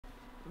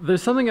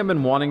There's something I've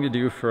been wanting to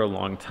do for a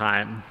long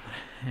time,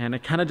 and I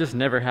kind of just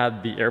never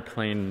had the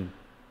airplane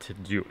to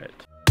do it.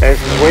 There's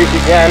the wake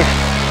again.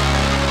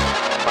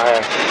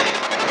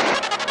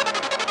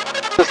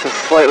 Just a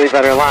slightly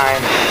better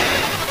line.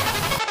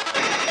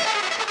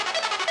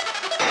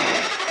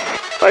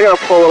 I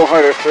gotta pull a little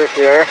harder through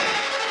here.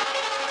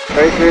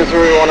 Right here's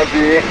where we want to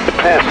be.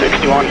 Past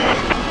 61.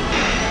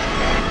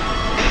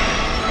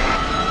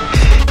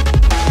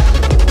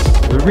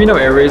 The Reno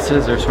air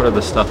races are sort of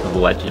the stuff of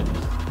legend.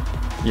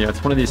 You know,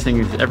 it's one of these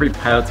things every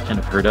pilot's kind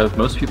of heard of.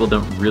 Most people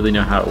don't really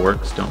know how it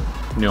works, don't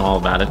know all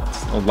about it.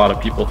 It's a lot of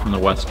people from the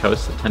West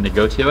Coast that tend to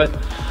go to it.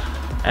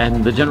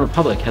 And the general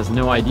public has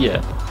no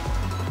idea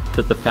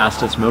that the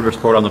fastest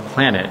motorsport on the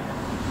planet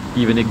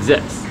even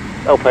exists.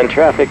 Alpine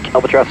traffic,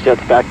 Albatross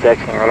jets back to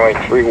exiting runway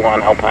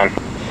 31 Alpine.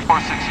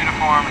 46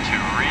 uniform to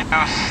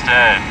Reno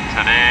Stead.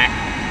 Today,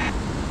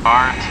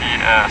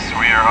 RTS.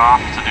 We are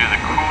off to do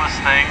the coolest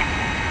thing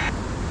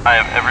I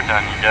have ever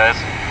done, you guys.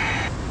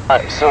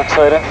 I'm so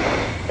excited.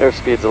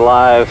 Airspeed's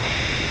alive.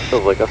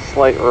 Feels like a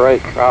slight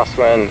right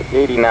crosswind,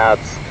 80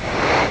 knots.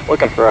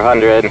 Looking for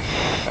 100.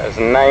 There's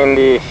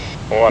 90,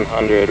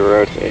 100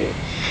 rotate.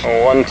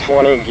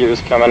 120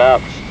 gears coming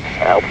up.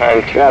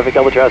 Alpine traffic,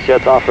 Albatross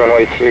jets off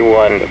runway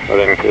 31,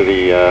 departing to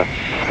the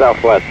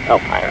southwest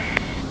Alpine.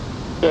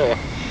 Okay,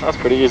 that's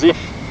pretty easy.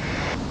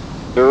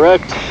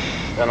 Direct,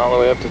 and all the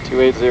way up to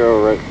 280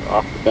 right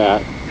off the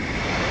bat.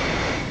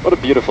 What a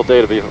beautiful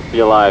day to be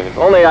alive. If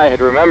only I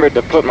had remembered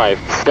to put my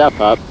step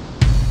up.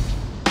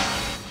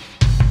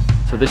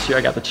 So this year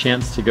I got the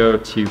chance to go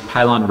to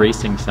Pylon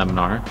Racing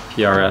Seminar,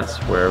 PRS,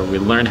 where we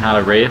learn how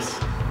to race,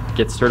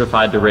 get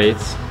certified to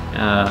race,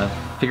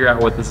 figure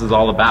out what this is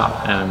all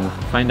about, and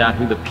find out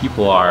who the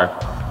people are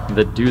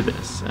that do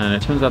this. And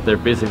it turns out they're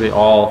basically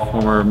all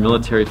former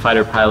military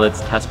fighter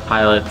pilots, test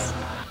pilots.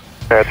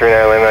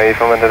 39 Lima, are you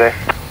filming today?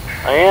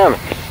 I am.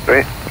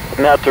 Great.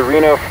 I'm out to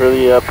Reno for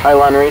the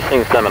Pylon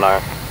Racing Seminar.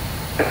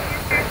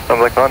 Sounds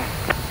like fun.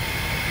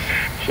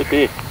 Should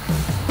be.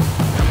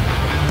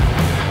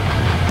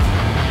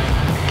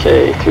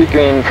 Okay, 3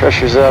 green,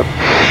 pressure's up.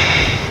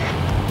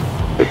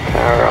 Good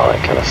power, all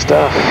that kind of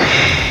stuff.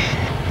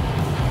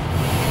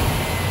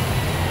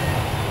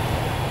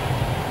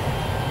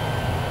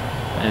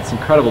 And it's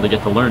incredible to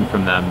get to learn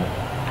from them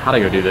how to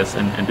go do this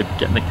and to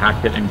get in the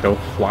cockpit and go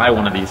fly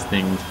one of these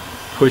things,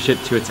 push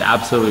it to its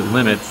absolute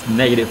limits,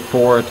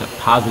 -4 to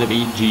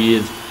 +8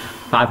 Gs,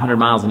 500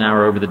 miles an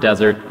hour over the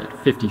desert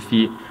at 50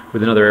 feet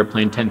with another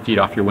airplane 10 feet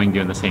off your wing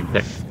doing the same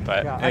thing.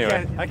 But yeah,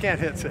 anyway. I can't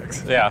hit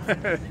 6. Yeah.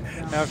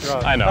 After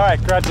all. I know. All right,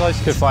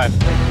 congratulations. Good flying.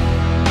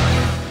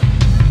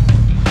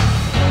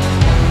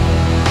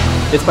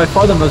 It's by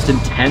far the most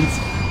intense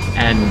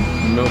and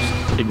most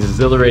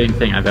exhilarating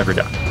thing I've ever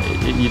done.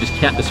 You just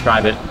can't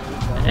describe it.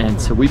 And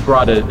so we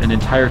brought an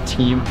entire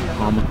team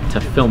to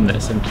film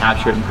this and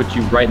capture it and put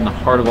you right in the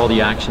heart of all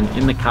the action,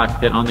 in the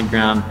cockpit, on the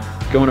ground,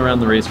 going around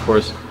the race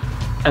course,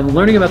 and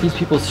learning about these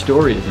people's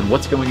stories and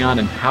what's going on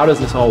and how does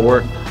this all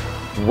work.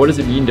 What does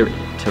it mean to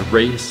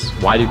race?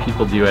 Why do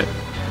people do it?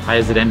 Why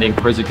is it ending?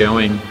 Where's it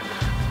going?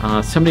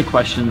 So many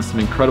questions, some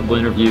incredible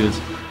interviews,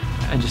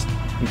 and just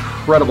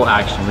incredible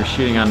action. We're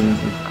shooting on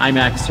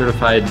IMAX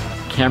certified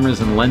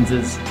cameras and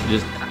lenses,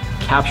 just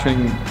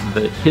capturing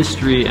the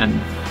history and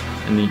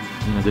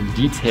the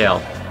detail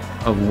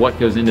of what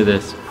goes into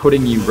this,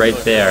 putting you right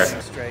there.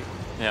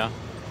 Yeah,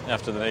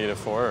 after the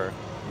 -4 or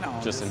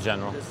just in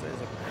general?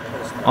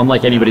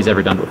 Unlike anybody's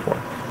ever done before.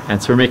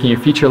 And so we're making a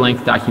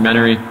feature-length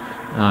documentary.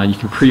 You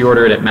can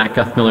pre-order it at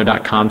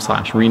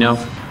mattguthmiller.com/Reno.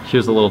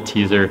 Here's a little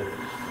teaser,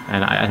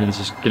 and I think it's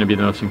just going to be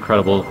the most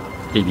incredible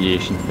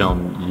aviation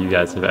film you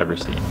guys have ever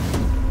seen.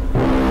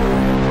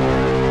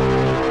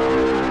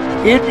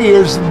 It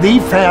is the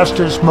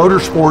fastest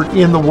motorsport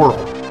in the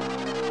world.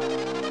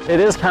 It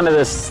is kind of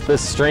this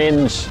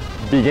strange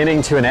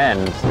beginning to an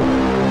end.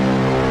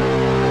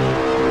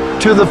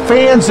 To the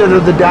fans that are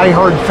the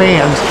diehard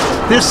fans,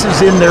 this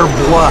is in their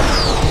blood.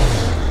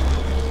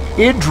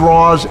 It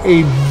draws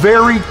a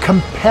very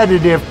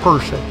competitive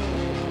person.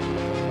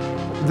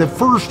 The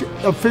first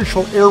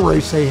official air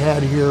race they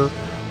had here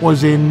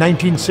was in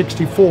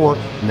 1964.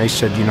 And they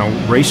said, you know,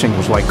 racing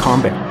was like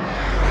combat.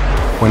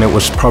 When it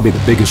was probably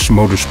the biggest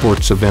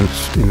motorsports event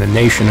in the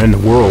nation and the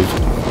world.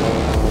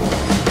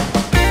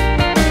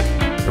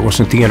 There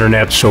wasn't the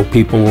internet, so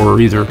people were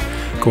either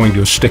going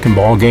to a stick and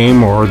ball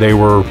game, or they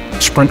were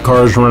sprint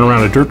cars running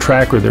around a dirt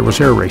track, or there was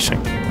air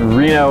racing.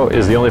 Reno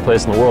is the only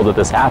place in the world that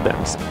this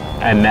happens.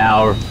 And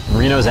now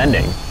Reno's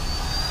ending.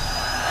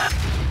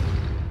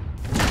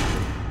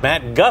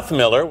 Matt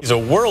Guthmiller is a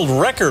world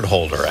record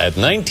holder. At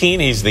 19,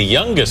 he's the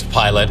youngest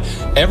pilot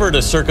ever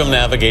to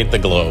circumnavigate the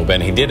globe,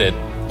 and he did it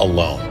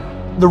alone.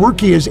 The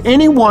rookie is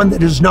anyone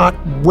that has not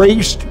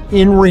raced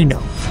in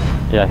Reno.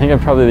 Yeah, I think I'm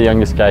probably the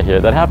youngest guy here.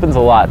 That happens a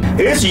lot.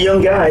 Here's a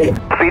young guy.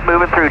 Speed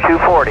moving through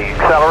 240,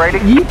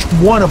 accelerating. Each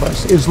one of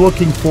us is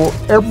looking for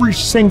every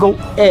single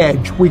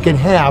edge we can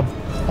have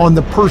on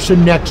the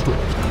person next to us.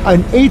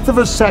 An eighth of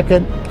a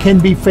second can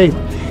be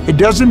fatal. It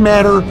doesn't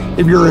matter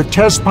if you're a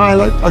test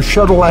pilot, a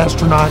shuttle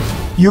astronaut,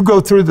 You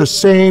go through the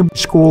same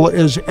school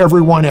as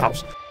everyone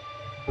else.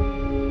 I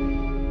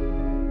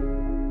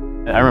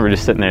remember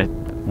just sitting there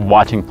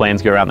watching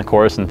planes go around the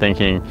course and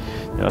thinking,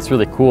 you know, that's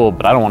really cool,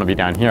 but I don't want to be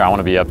down here. I want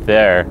to be up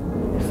there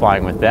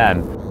flying with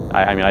them.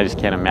 I mean, I just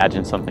can't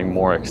imagine something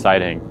more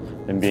exciting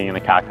than being in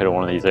the cockpit of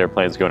one of these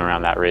airplanes going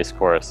around that race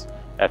course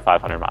at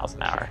 500 miles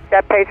an hour.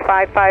 Jet pace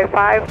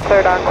 555,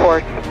 cleared on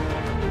course.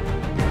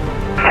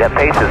 Jet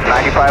pace is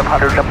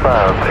 9,500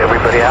 above.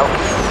 Everybody out?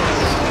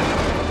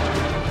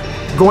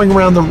 Going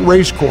around the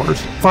race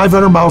course,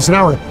 500 miles an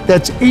hour,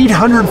 that's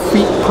 800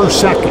 feet per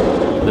second.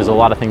 There's a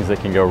lot of things that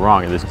can go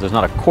wrong. There's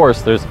not a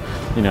course, there's,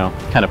 you know,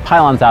 kind of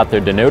pylons out there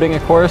denoting a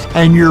course.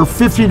 And you're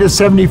 50 to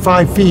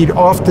 75 feet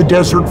off the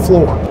desert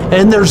floor.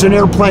 And there's an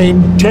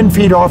airplane 10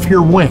 feet off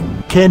your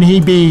wing. Can he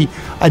be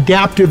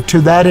adaptive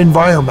to that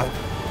environment?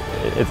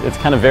 It's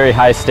kind of very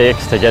high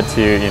stakes to get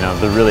to, you know,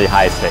 the really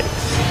high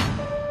stakes.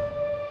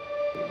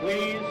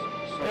 Please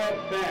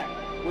step back.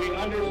 We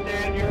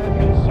understand your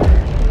concern.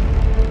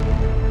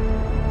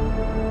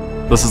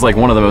 This is like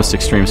one of the most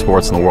extreme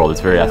sports in the world.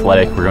 It's very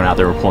athletic. We're going out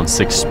there, we're pulling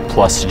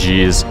 6+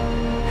 Gs.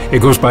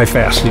 It goes by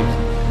fast.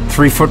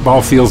 3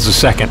 football fields a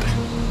second.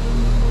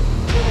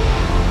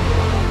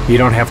 You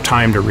don't have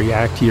time to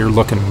react. You're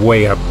looking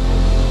way up.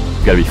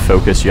 You gotta be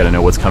focused, you gotta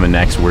know what's coming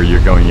next, where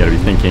you're going, you gotta be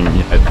thinking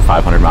at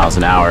 500 miles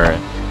an hour.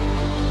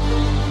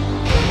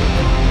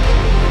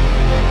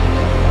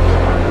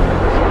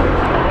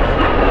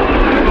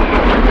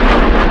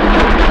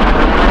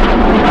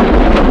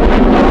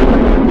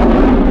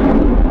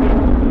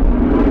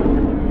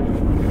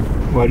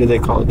 Why do they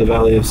call it the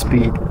Valley of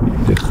Speed?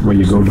 That's where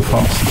you go to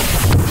fall.